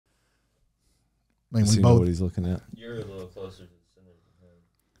I mean, Does we he know both. what he's looking at? You're a little closer to the center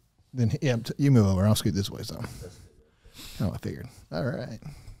than him. Then yeah, you move over. I'll scoot this way. So, I figured. All right.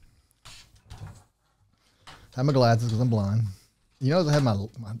 I have my glasses because I'm blind. You notice I have my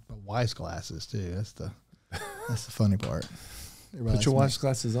wife's glasses too. That's the funny part. Put your wife's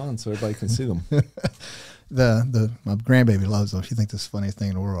glasses on so everybody can see them. My grandbaby loves them. She thinks it's the funniest thing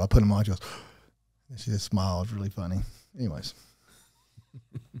in the world. I put them on. She goes, and she just smiles. Really funny. Anyways.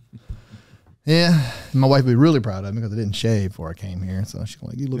 Yeah, my wife would be really proud of me because I didn't shave before I came here. So she's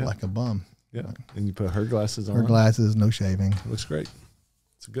like, "You look like a bum." Yeah, and you put her glasses on. Her glasses, no shaving. Looks great.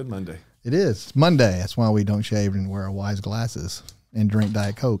 It's a good Monday. It is. It's Monday. That's why we don't shave and wear our wise glasses and drink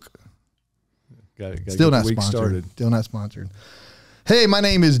Diet Coke. Still not sponsored. Still not sponsored. Hey, my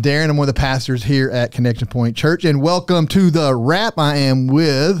name is Darren. I'm one of the pastors here at Connection Point Church, and welcome to the Wrap. I am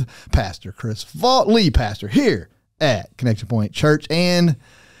with Pastor Chris Vault, lead pastor here at Connection Point Church. And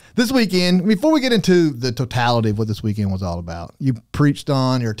this weekend, before we get into the totality of what this weekend was all about, you preached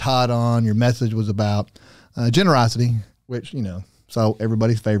on, you're taught on, your message was about generosity, which, so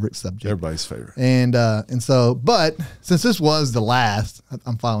everybody's favorite subject. Everybody's favorite. And so, but since this was the last,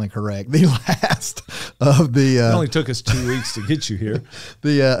 I'm finally correct, the last of the. It only took us 2 weeks to get you here.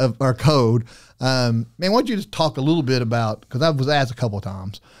 Of our code. Man, why don't you just talk a little bit about, because I was asked a couple of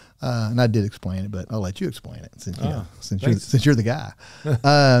times, and I did explain it, but I'll let you explain it since you're the guy.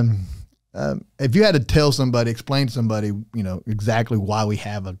 If you had to tell somebody, explain to somebody, exactly why we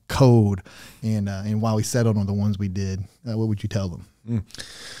have a code and why we settled on the ones we did, what would you tell them?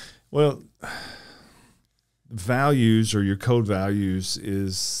 Well, values or your code values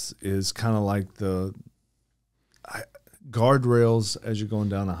is kind of like the guardrails as you're going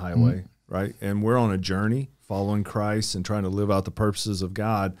down a highway, right? And we're on a journey following Christ and trying to live out the purposes of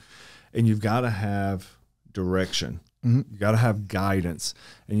God, and you've got to have direction. You got to have guidance,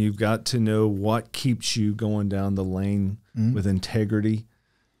 and you've got to know what keeps you going down the lane with integrity,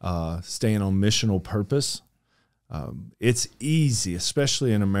 staying on missional purpose. It's easy,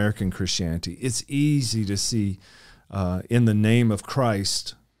 especially in American Christianity, it's easy to see in the name of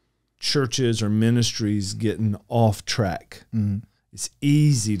Christ, churches or ministries getting off track. It's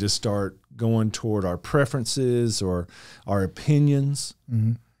easy to start going toward our preferences or our opinions.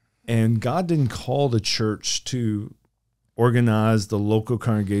 And God didn't call the church to organize the local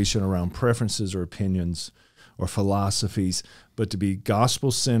congregation around preferences or opinions or philosophies, but to be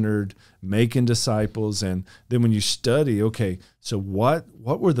gospel-centered, making disciples. And then when you study, okay, so what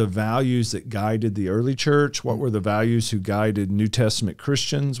were the values that guided the early church? What were the values who guided New Testament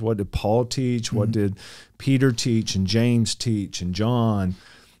Christians? What did Paul teach? What did Peter teach and James teach and John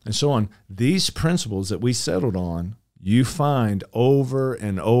and so on? These principles that we settled on, you find over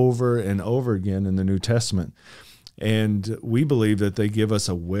and over and over again in the New Testament. And we believe that they give us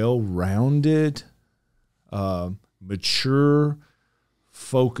a well-rounded, mature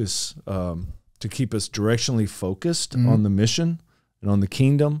focus to keep us directionally focused on the mission and on the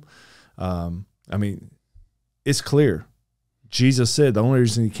kingdom. I mean, it's clear. Jesus said the only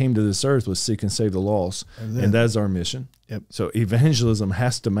reason he came to this earth was seek and save the lost, and that's our mission. Yep. So evangelism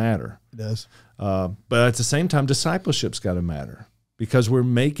has to matter. It does. But at the same time, discipleship's got to matter, because we're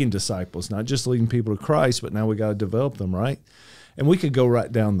making disciples, not just leading people to Christ, but now we got to develop them, right? And we could go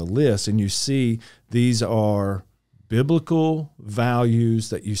right down the list, and you see these are biblical values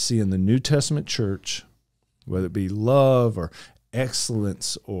that you see in the New Testament church, whether it be love or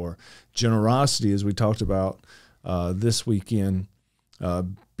excellence or generosity, as we talked about this weekend,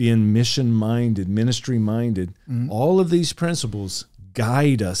 being mission-minded, ministry-minded. All of these principles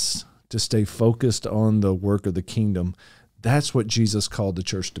guide us to stay focused on the work of the kingdom. That's what Jesus called the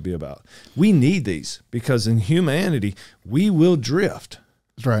church to be about. We need these because in humanity, we will drift.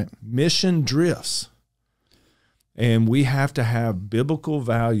 That's right. Mission drifts. And we have to have biblical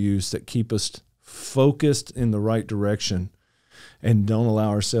values that keep us focused in the right direction and don't allow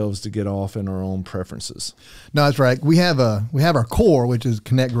ourselves to get off in our own preferences. No, that's right. We have our core, which is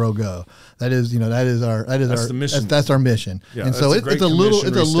Connect, Grow, Go. That is the mission. That's our mission. Yeah, and so it's a little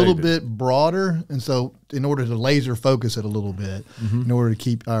restated. bit broader. And so in order to laser focus it a little bit, in order to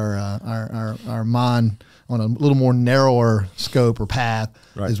keep our mind on a little more narrower scope or path,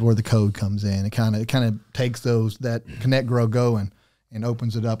 is where the code comes in. It kind of takes that Connect, Grow, Go and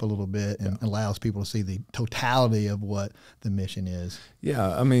opens it up a little bit and allows people to see the totality of what the mission is.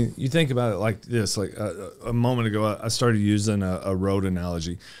 Yeah, I mean, you think about it like this. Like a moment ago, I started using a road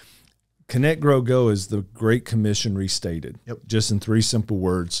analogy. Connect, Grow, Go is the Great Commission restated, just in 3 simple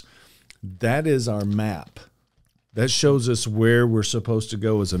words. That is our map. That shows us where we're supposed to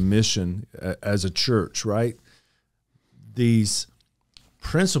go as a mission, as a church, right? These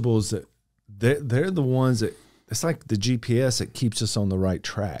principles they're the ones that, it's like the GPS that keeps us on the right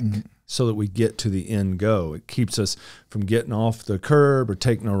track so that we get to the end goal. It keeps us from getting off the curb or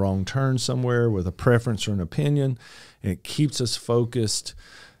taking a wrong turn somewhere with a preference or an opinion. And it keeps us focused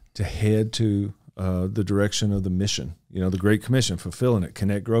to head to the direction of the mission, the Great Commission, fulfilling it,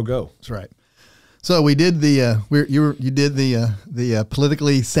 connect, grow, go. That's right. So we did you did the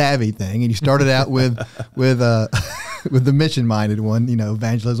politically savvy thing, and you started out with the mission minded one.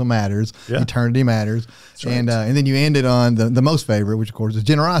 Evangelism matters, eternity matters, right. And then you ended on the most favorite, which of course is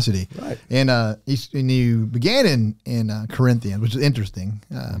generosity. Right. And you began in Corinthians, which is interesting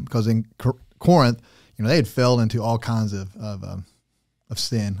because in Corinth, they had fell into all kinds of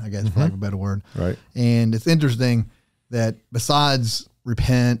sin, I guess, for lack of a better word. Right. And it's interesting that besides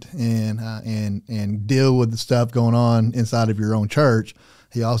repent and deal with the stuff going on inside of your own church,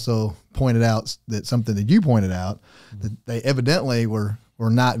 he also pointed out that something that you pointed out, that they evidently were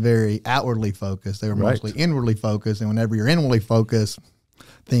not very outwardly focused. They were mostly inwardly focused, and whenever you're inwardly focused,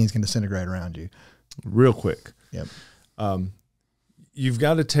 things can disintegrate around you. Real quick. Yep. You've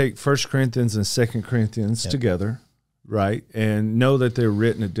got to take 1 Corinthians and 2 Corinthians together, right? And know that they're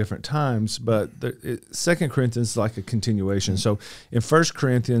written at different times, but 2 Corinthians is like a continuation. So in 1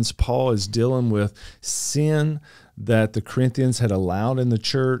 Corinthians, Paul is dealing with sin that the Corinthians had allowed in the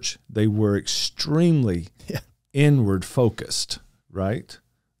church. They were extremely inward focused, right?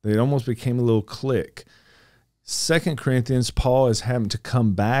 They almost became a little clique. 2 Corinthians, Paul is having to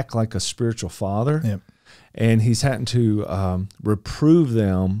come back like a spiritual father. Yep. And he's having to reprove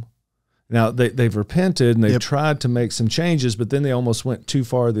them. Now, they've repented and they've tried to make some changes, but then they almost went too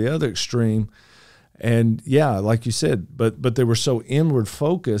far the other extreme. And like you said, but they were so inward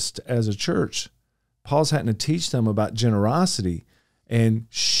focused as a church. Paul's having to teach them about generosity and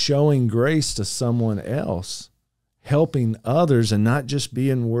showing grace to someone else, helping others and not just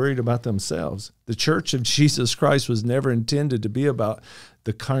being worried about themselves. The Church of Jesus Christ was never intended to be about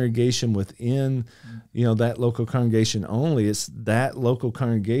the congregation within, that local congregation only. It's that local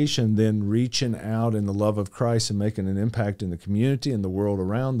congregation then reaching out in the love of Christ and making an impact in the community and the world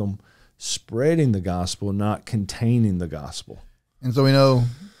around them, spreading the gospel, not containing the gospel. And so we know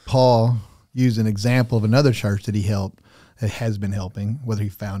Paul used an example of another church that he helped, that has been helping, whether he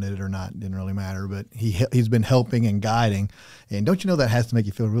founded it or not, didn't really matter, but he's been helping and guiding. And don't you know that has to make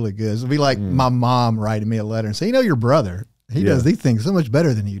you feel really good? It'll be like my mom writing me a letter and say, your brother, he does these things so much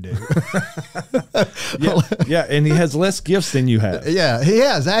better than you do. And he has less gifts than you have. Yeah,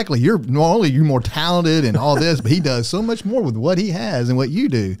 exactly. You're more talented and all this, but he does so much more with what he has and what you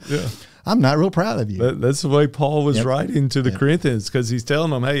do. Yeah. I'm not real proud of you. That's the way Paul was writing to the Corinthians, because he's telling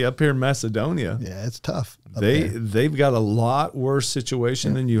them, hey, up here in Macedonia, it's tough. They've got a lot worse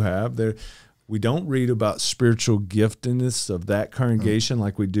situation than you have. We don't read about spiritual giftedness of that congregation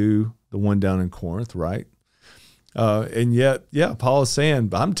like we do the one down in Corinth, right? And yet, Paul is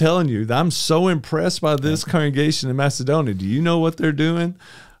saying, I'm telling you, I'm so impressed by this congregation in Macedonia. Do you know what they're doing?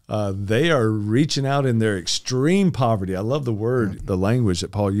 They are reaching out in their extreme poverty. I love the word, the language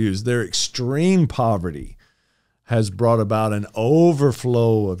that Paul used. Their extreme poverty has brought about an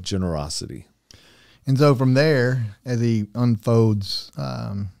overflow of generosity. And so from there, as he unfolds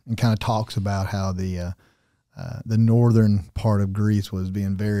and kind of talks about how the northern part of Greece was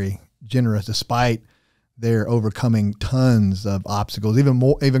being very generous, despite their overcoming tons of obstacles,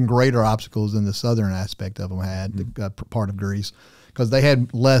 even greater obstacles than the southern aspect of them had, the part of Greece. Because they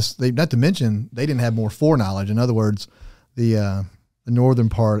had less, not to mention, they didn't have more foreknowledge. In other words, the northern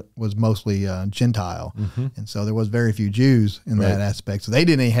part was mostly Gentile. And so there was very few Jews in that aspect. So they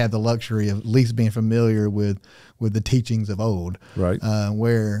didn't even have the luxury of at least being familiar with the teachings of old. Right.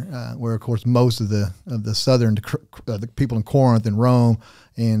 Where of course, most of the southern, the people in Corinth and Rome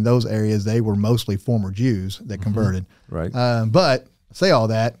and those areas, they were mostly former Jews that converted. Right. But say all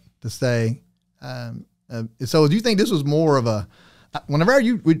that to say, so do you think this was more of a, whenever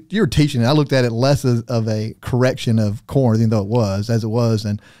you were teaching it, I looked at it less of a correction of Corinth, even though it was,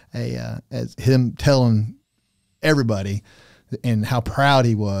 and as him telling everybody and how proud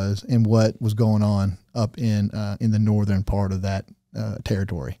he was in what was going on up in the northern part of that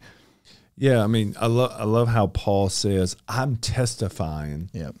territory. Yeah, I mean, I love how Paul says, I'm testifying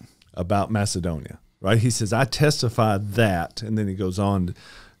about Macedonia, right? He says, I testify that, and then he goes on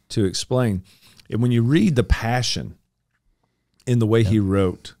to explain. And when you read the Passion in the way he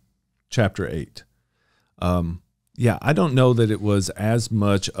wrote chapter 8, I don't know that it was as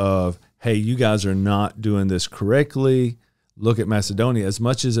much of, hey, you guys are not doing this correctly, look at Macedonia, as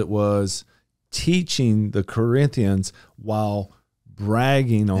much as it was teaching the Corinthians while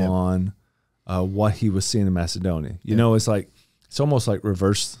bragging on what he was seeing in Macedonia. You know, it's like, It's almost like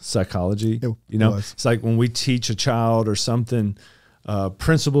reverse psychology. It's like when we teach a child or something,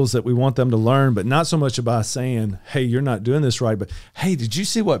 principles that we want them to learn, but not so much about saying, hey, you're not doing this right, but hey, did you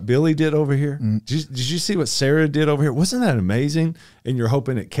see what Billy did over here? Did you see what Sarah did over here? Wasn't that amazing? And you're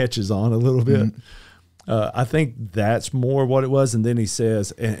hoping it catches on a little bit. I think that's more what it was. And then he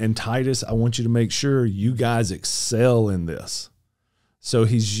says, and Titus, I want you to make sure you guys excel in this. So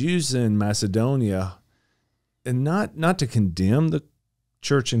he's using Macedonia, and not to condemn the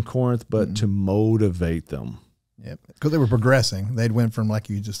church in Corinth, but to motivate them. Yep, because they were progressing. They'd went from, like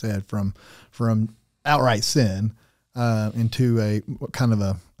you just said, from outright sin into a kind of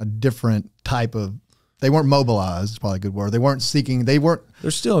a different type of. They weren't mobilized. Is probably a good word. They weren't seeking. They're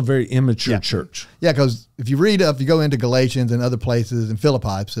still a very immature church. Yeah, because if you go into Galatians and other places, in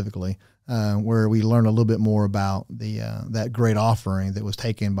Philippi specifically, where we learn a little bit more about that great offering that was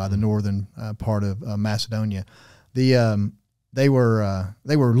taken by the northern part of Macedonia, they were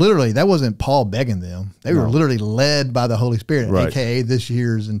literally, that wasn't Paul begging them. They were literally led by the Holy Spirit, aka this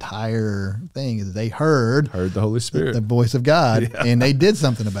year's entire thing is they heard the Holy Spirit, the voice of God, and they did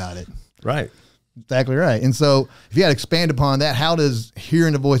something about it. Right. Exactly right. And so if you had to expand upon that, how does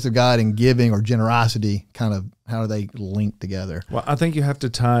hearing the voice of God and giving or generosity how do they link together? Well, I think you have to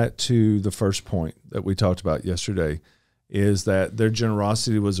tie it to the first point that we talked about yesterday, is that their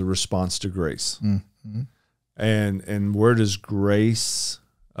generosity was a response to grace. Mm-hmm. And where does grace,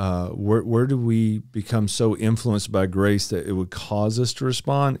 where do we become so influenced by grace that it would cause us to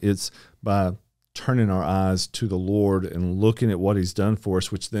respond? It's by turning our eyes to the Lord and looking at what he's done for us,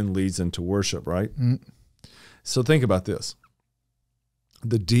 which then leads into worship, right? Mm. So think about this.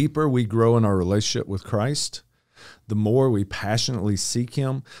 The deeper we grow in our relationship with Christ, the more we passionately seek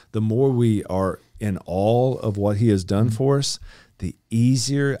him, the more we are in awe of what he has done for us, the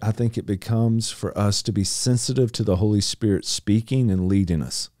easier I think it becomes for us to be sensitive to the Holy Spirit speaking and leading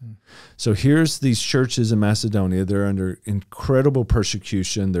us. So here's these churches in Macedonia. They're under incredible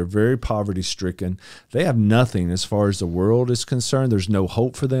persecution. They're very poverty-stricken. They have nothing as far as the world is concerned. There's no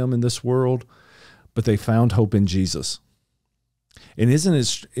hope for them in this world, but they found hope in Jesus. And isn't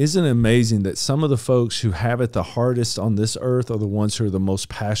it amazing that some of the folks who have it the hardest on this earth are the ones who are the most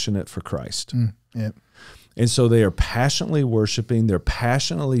passionate for Christ? Yep. And so they are passionately worshiping. They're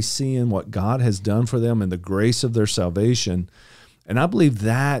passionately seeing what God has done for them and the grace of their salvation. And I believe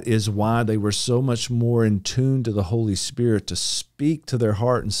that is why they were so much more in tune to the Holy Spirit to speak to their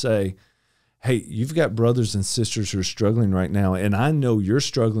heart and say, hey, you've got brothers and sisters who are struggling right now, and I know you're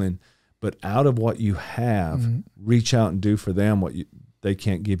struggling, but out of what you have, reach out and do for them what they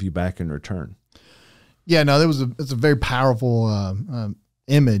can't give you back in return. Yeah, no, it's a very powerful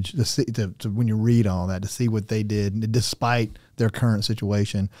image to see, to when you read all that, to see what they did despite their current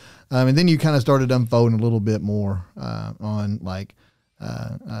situation. And then you kind of started unfolding a little bit more on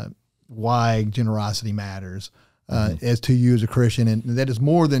why generosity matters as to you as a Christian. And that is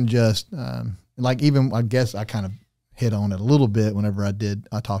more than just even, I guess I kind of hit on it a little bit whenever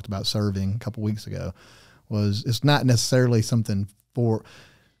I talked about serving a couple weeks ago, was it's not necessarily something for.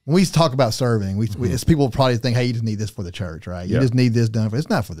 When we talk about serving, as people probably think, hey, you just need this for the church, right? You just need this done for. It's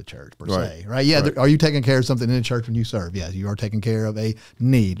not for the church per se, right? Yeah, are you taking care of something in the church when you serve? Yes, you are taking care of a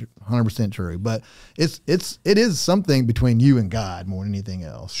need, 100% true. But it is something between you and God more than anything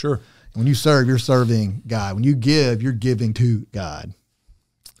else. Sure. When you serve, you're serving God. When you give, you're giving to God.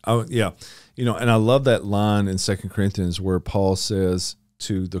 Oh yeah, and I love that line in 2 Corinthians where Paul says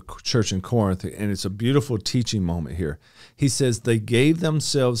to the church in Corinth, and it's a beautiful teaching moment here. He says they gave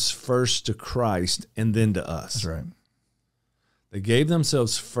themselves first to Christ and then to us. That's right. They gave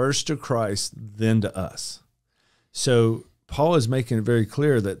themselves first to Christ, then to us. So Paul is making it very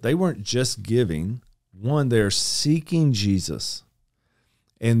clear that they weren't just giving. One, they're seeking Jesus,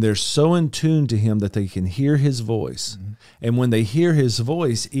 and they're so in tune to him that they can hear his voice. Mm-hmm. And when they hear his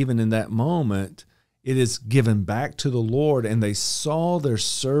voice, even in that moment, it is given back to the Lord, and they saw their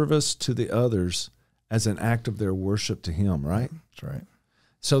service to the others as an act of their worship to him, right? That's right.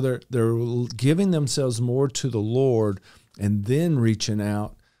 So they're giving themselves more to the Lord and then reaching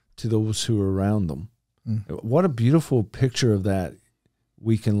out to those who are around them. Mm. What a beautiful picture of that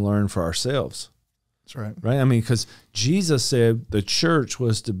we can learn for ourselves. That's right. Right? I mean, because Jesus said the church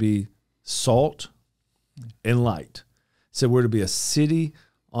was to be salt and light. He said we're to be a city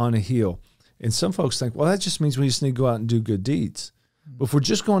on a hill. And some folks think, well, that just means we just need to go out and do good deeds. But if we're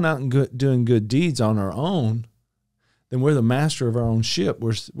just going out and doing good deeds on our own, then we're the master of our own ship.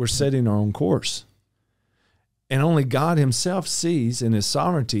 We're setting our own course. And only God himself sees in his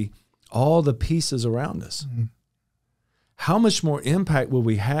sovereignty all the pieces around us. Mm-hmm. How much more impact will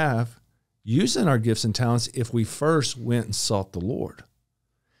we have using our gifts and talents if we first went and sought the Lord,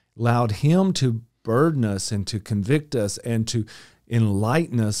 allowed him to burden us and to convict us and to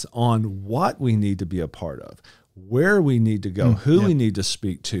enlighten us on what we need to be a part of, where we need to go, who we need to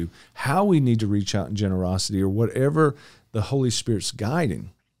speak to, how we need to reach out in generosity, or whatever the Holy Spirit's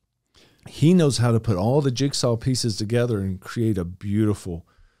guiding. He knows how to put all the jigsaw pieces together and create a beautiful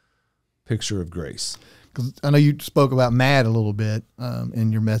picture of grace. Because I know you spoke about MAD a little bit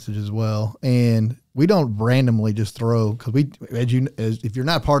in your message as well, and we don't randomly just throw, because we, if you're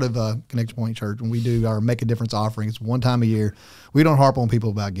not part of Connection Point Church, when we do our Make a Difference offering, it's one time a year. We don't harp on people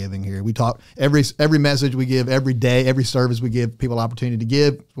about giving here. We talk every message we give, every day, every service we give people opportunity to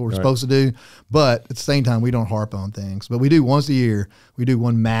give, what we're supposed to do. But at the same time, we don't harp on things. But we do once a year. We do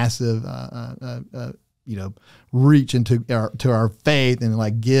one massive reach into our faith and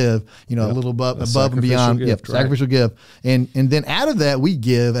like give, a little above and beyond gift, sacrificial gift. And then out of that, we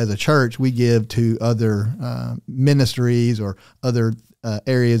give as a church, we give to other ministries or other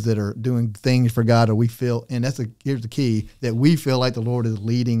areas that are doing things for God, or we feel, and here's the key, that we feel like the Lord is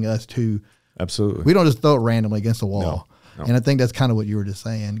leading us to. Absolutely. We don't just throw it randomly against the wall. No. And I think that's kind of what you were just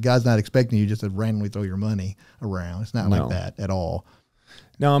saying. God's not expecting you just to randomly throw your money around. It's not like that at all.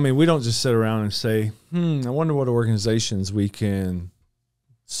 No, I mean, we don't just sit around and say, I wonder what organizations we can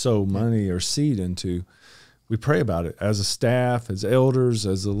sow money or seed into. We pray about it as a staff, as elders,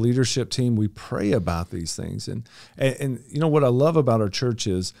 as a leadership team. We pray about these things. And what I love about our church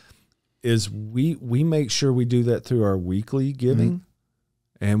is we make sure we do that through our weekly giving,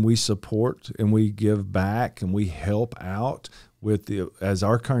 and we support and we give back and we help out as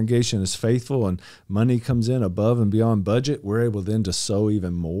our congregation is faithful and money comes in above and beyond budget, we're able then to sow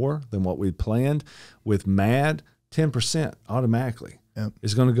even more than what we planned. With MAD, 10% automatically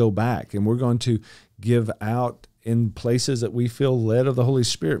is going to go back, and we're going to give out in places that we feel led of the Holy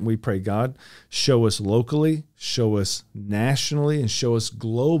Spirit. And we pray, God, show us locally, show us nationally, and show us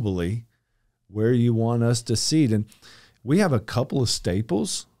globally where you want us to seed. And we have a couple of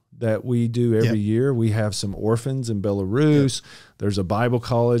staples that we do every year. We have some orphans in Belarus. There's a Bible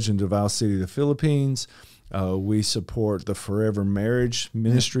college in Davao City, the Philippines. We support the Forever Marriage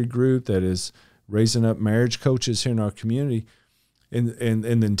Ministry group that is raising up marriage coaches here in our community. And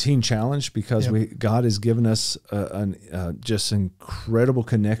then Teen Challenge, because God has given us just incredible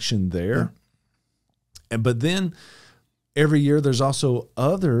connection there. But then every year there's also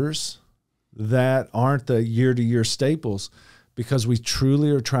others that aren't the year-to-year staples, because we truly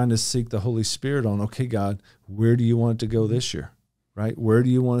are trying to seek the Holy Spirit on, okay, God, where do you want it to go this year, right? Where do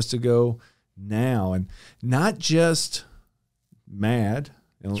you want us to go now? And not just MAD,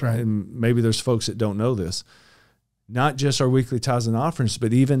 and maybe there's folks that don't know this, not just our weekly tithes and offerings,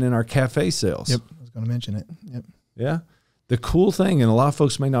 but even in our cafe sales. Yep, I was going to mention it. Yep. Yeah. The cool thing, and a lot of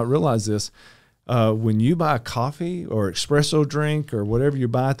folks may not realize this, when you buy a coffee or espresso drink or whatever you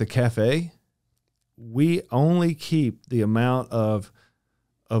buy at the cafe, we only keep the amount of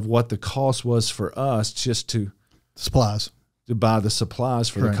what the cost was for us just to buy the supplies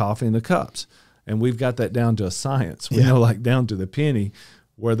for the coffee and the cups. And we've got that down to a science. We know, like, down to the penny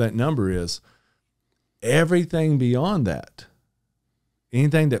where that number is. Everything beyond that,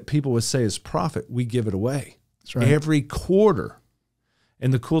 anything that people would say is profit, we give it away. That's right. Every quarter.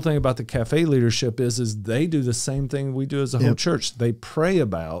 And the cool thing about the cafe leadership is they do the same thing we do as a whole church. They pray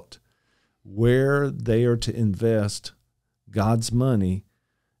about where they are to invest God's money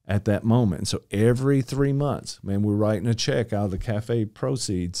at that moment. And so every 3 months, we're writing a check out of the cafe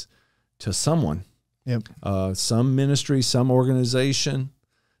proceeds to someone, some ministry, some organization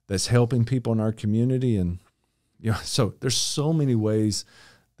that's helping people in our community. And so there's so many ways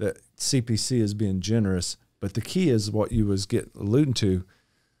that CPC is being generous. But the key is what you was alluding to.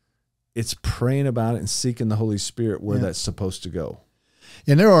 It's praying about it and seeking the Holy Spirit where that's supposed to go.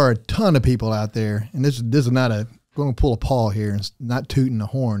 And there are a ton of people out there, and this is not going to pull a Paul here and not tooting the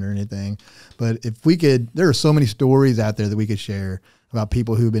horn or anything, but if we could, there are so many stories out there that we could share about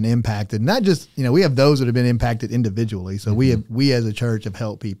people who've been impacted. Not just, we have those that have been impacted individually. So we as a church have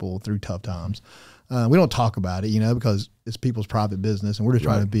helped people through tough times. We don't talk about it, because it's people's private business, and we're just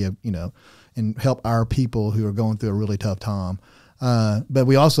trying to be and help our people who are going through a really tough time. But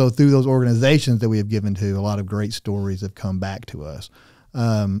we also, through those organizations that we have given to, a lot of great stories have come back to us.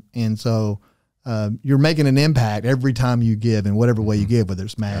 And so you're making an impact every time you give in whatever way you give, whether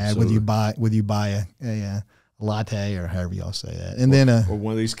it's MAD, whether you buy a latte or however y'all say that. And or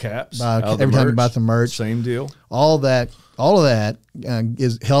one of these caps. Every time you buy some merch. Same deal. All of that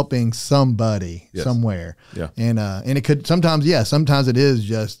is helping somebody somewhere. Yeah. And it could sometimes it is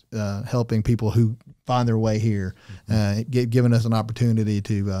just helping people who find their way here, giving us an opportunity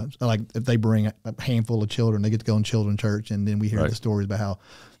to, like if they bring a handful of children, they get to go in children's church, and then we hear the stories about how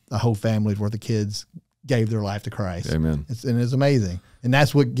a whole family's worth of kids gave their life to Christ. Amen. It's amazing. And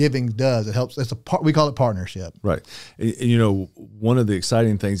that's what giving does. It helps. We call it partnership. Right. And, you know, one of the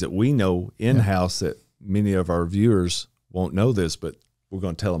exciting things that we know in-house that many of our viewers won't know this, but we're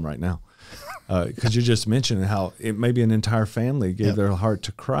going to tell them right now. Because you just mentioned how it maybe an entire family gave their heart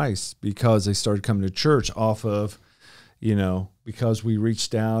to Christ because they started coming to church off of, you know, because we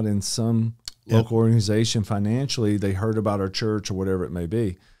reached out in some local organization financially, they heard about our church or whatever it may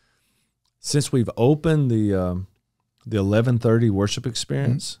be. Since we've opened the 11:30 worship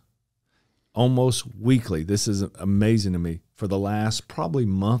experience, almost weekly, this is amazing to me, for the last probably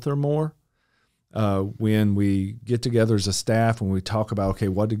month or more, when we get together as a staff, when we talk about, okay,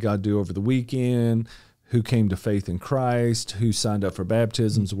 what did God do over the weekend? Who came to faith in Christ? Who signed up for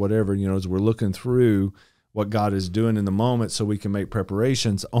baptisms? Whatever, you know, as we're looking through what God is doing in the moment so we can make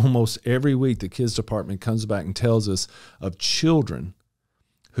preparations, almost every week the kids department comes back and tells us of children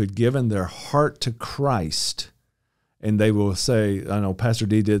who had given their heart to Christ. And they will say, I know Pastor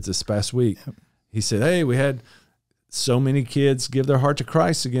D did this past week. He said, hey, we had so many kids give their heart to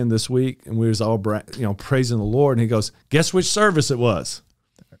Christ again this week, and we was all, you know, praising the Lord. And he goes, guess which service it was?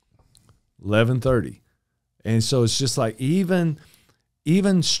 11:30. And so it's just like even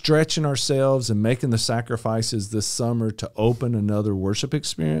stretching ourselves and making the sacrifices this summer to open another worship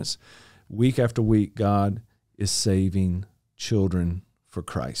experience, week after week, God is saving children for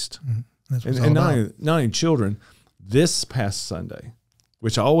Christ. And not only children. This past Sunday,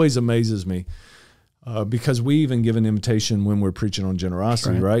 which always amazes me, because we even give an invitation when we're preaching on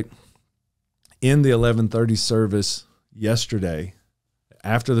generosity, right? In the 11:30 service yesterday,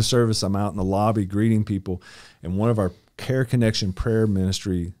 after the service, I'm out in the lobby greeting people, and one of our Care Connection prayer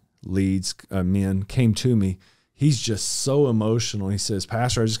ministry leads, men, came to me. He's just so emotional. He says,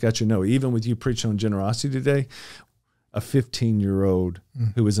 Pastor, I just got you to know, even with you preaching on generosity today, a 15-year-old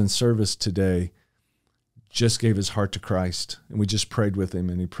who was in service today just gave his heart to Christ, and we just prayed with him,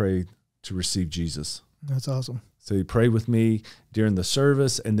 and he prayed to receive Jesus. That's awesome. So he prayed with me during the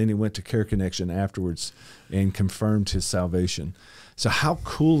service, and then he went to Care Connection afterwards and confirmed his salvation. So how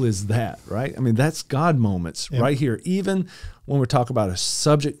cool is that, right? I mean, that's God moments right here, even when we're talking about a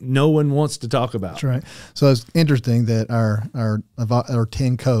subject no one wants to talk about. That's right. So it's interesting that our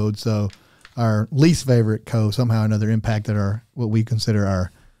 10 codes, so our least favorite code somehow or another impacted what we consider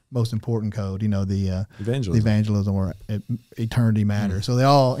our most important code, you know, the evangelism or eternity matters. So they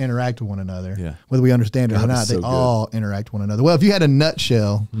all interact with one another, whether we understand it or not. They all interact with one another. Well, if you had a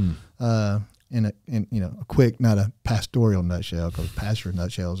nutshell, in you know, a quick, not a pastoral nutshell, because pastor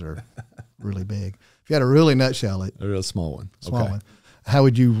nutshells are really big. If you had a really nutshell it, a real small one, how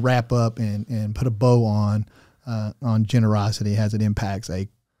would you wrap up and put a bow on generosity as it impacts a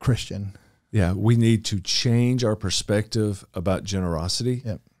Christian? Yeah, we need to change our perspective about generosity.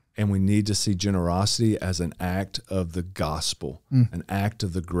 And we need to see generosity as an act of the gospel, an act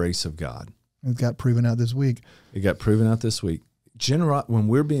of the grace of God. It got proven out this week. When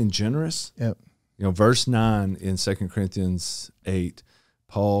we're being generous, you know, verse 9 in 2 Corinthians 8,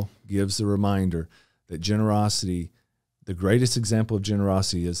 Paul gives the reminder that generosity, the greatest example of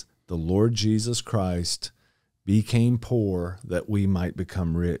generosity is the Lord Jesus Christ became poor that we might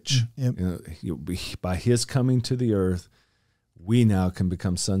become rich. You know, by his coming to the earth, we now can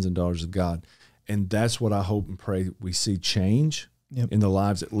become sons and daughters of God. And that's what I hope and pray we see change in the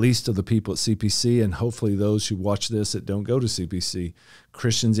lives, at least of the people at CPC, and hopefully those who watch this that don't go to CPC.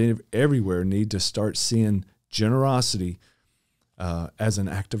 Christians everywhere need to start seeing generosity as an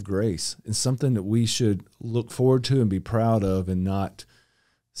act of grace and something that we should look forward to and be proud of, and not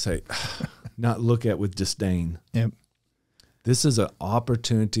say, not look at with disdain. This is an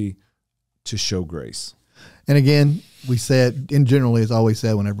opportunity to show grace. And again, we said, in generally, it's always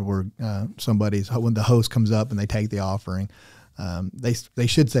said whenever we're when the host comes up and they take the offering, they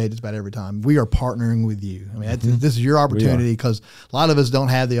should say it just about every time, we are partnering with you. I mean, this is your opportunity, because a lot of us don't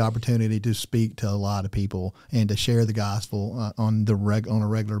have the opportunity to speak to a lot of people and to share the gospel on a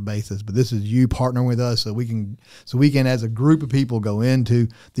regular basis. But this is you partnering with us, so we can as a group of people go into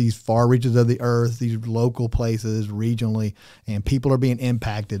these far reaches of the earth, these local places regionally, and people are being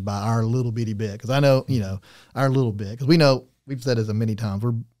impacted by our little bitty bit. Because I know, you know, our little bit, because we know. We've said this many times.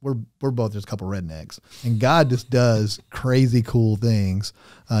 We're both just a couple rednecks, and God just does crazy cool things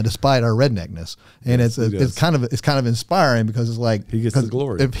despite our redneckness. And it's kind of inspiring, because it's like he gets the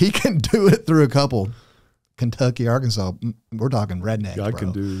glory. If he can do it through a couple Kentucky, Arkansas, we're talking rednecks. God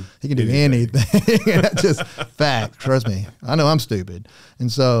can do. He can do anything. That's just fact. Trust me. I know I'm stupid,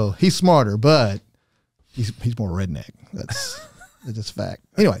 and so he's smarter, but He's more redneck. That's just fact.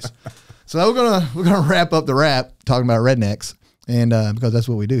 Anyways, so we're gonna wrap up the wrap talking about rednecks, and because that's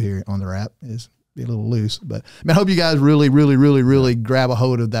what we do here on the wrap is be a little loose. But I hope you guys really grab a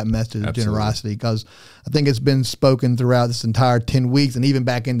hold of that message of generosity, because I think it's been spoken throughout this entire 10 weeks, and even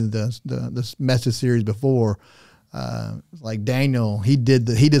back into this message series before. Like Daniel, he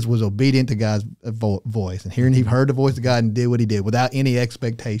just was obedient to God's voice, and he heard the voice of God and did what he did without any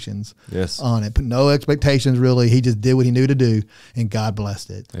expectations on it. But no expectations really. He just did what he knew to do, and God blessed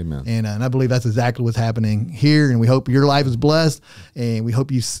it. Amen. And I believe that's exactly what's happening here. And we hope your life is blessed. And we hope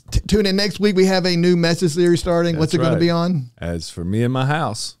you tune in next week. We have a new message series starting. What's it going to be on? As for me and my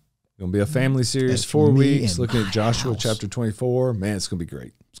house, going to be a family series, 4 weeks, looking at Joshua chapter 24. Man, it's going to be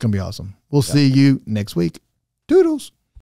great. It's going to be awesome. We'll see you next week. Doodles.